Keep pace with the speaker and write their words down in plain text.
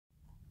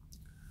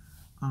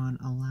On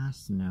a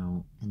last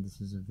note, and this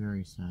is a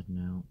very sad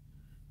note,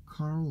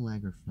 Karl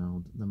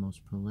Lagerfeld, the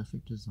most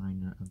prolific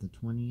designer of the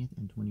 20th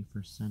and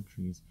 21st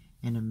centuries,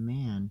 and a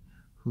man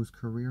whose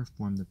career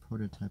formed the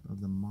prototype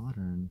of the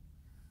modern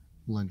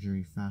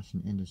luxury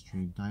fashion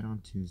industry, died on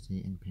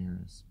Tuesday in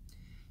Paris.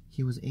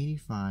 He was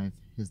 85.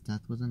 His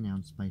death was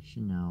announced by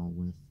Chanel,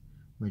 with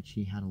which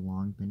he had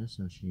long been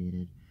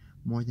associated.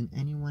 More than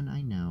anyone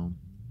I know,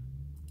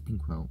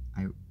 end quote,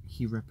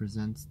 he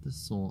represents the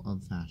soul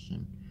of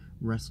fashion,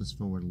 restless,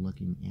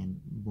 forward-looking,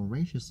 and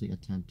voraciously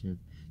attentive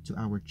to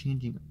our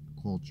changing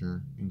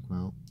culture, end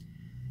quote.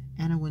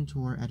 Anna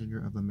Wintour,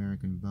 editor of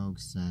American Vogue,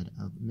 said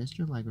of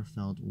Mr.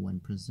 Lagerfeld when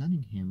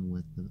presenting him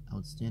with the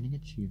Outstanding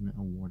Achievement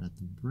Award at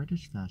the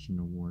British Fashion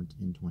Awards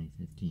in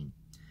 2015.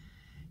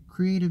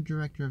 Creative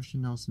director of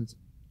Chanel since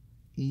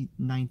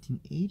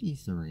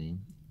 1983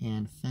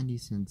 and Fendi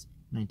since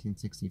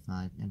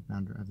 1965, and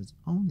founder of his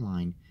own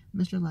line,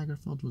 Mr.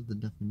 Lagerfeld was the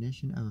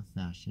definition of a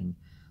fashion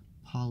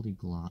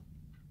polyglot,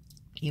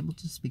 able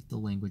to speak the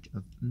language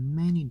of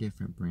many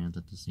different brands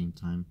at the same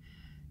time,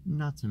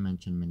 not to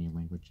mention many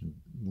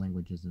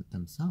languages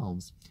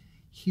themselves.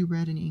 He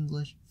read in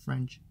English,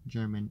 French,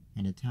 German,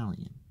 and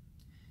Italian.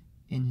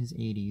 In his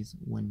 80s,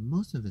 when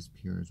most of his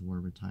peers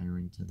were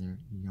retiring to their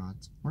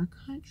yachts or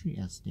country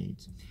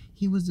estates,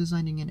 he was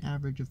designing an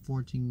average of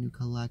 14 new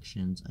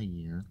collections a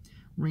year,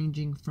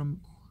 ranging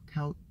from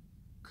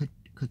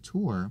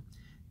couture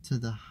to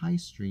the high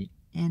street,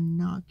 and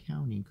not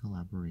counting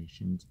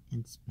collaborations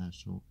and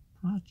special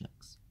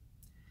projects.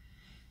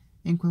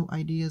 End quote,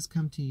 ideas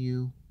come to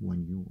you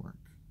when you work,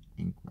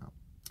 end quote,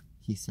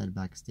 he said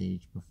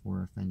backstage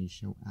before a Fendi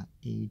show at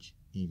age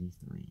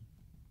 83.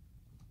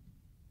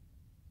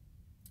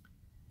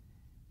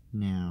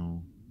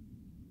 Now,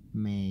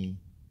 may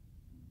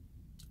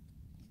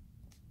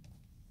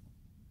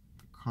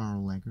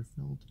Karl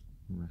Lagerfeld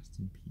rest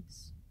in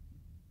peace.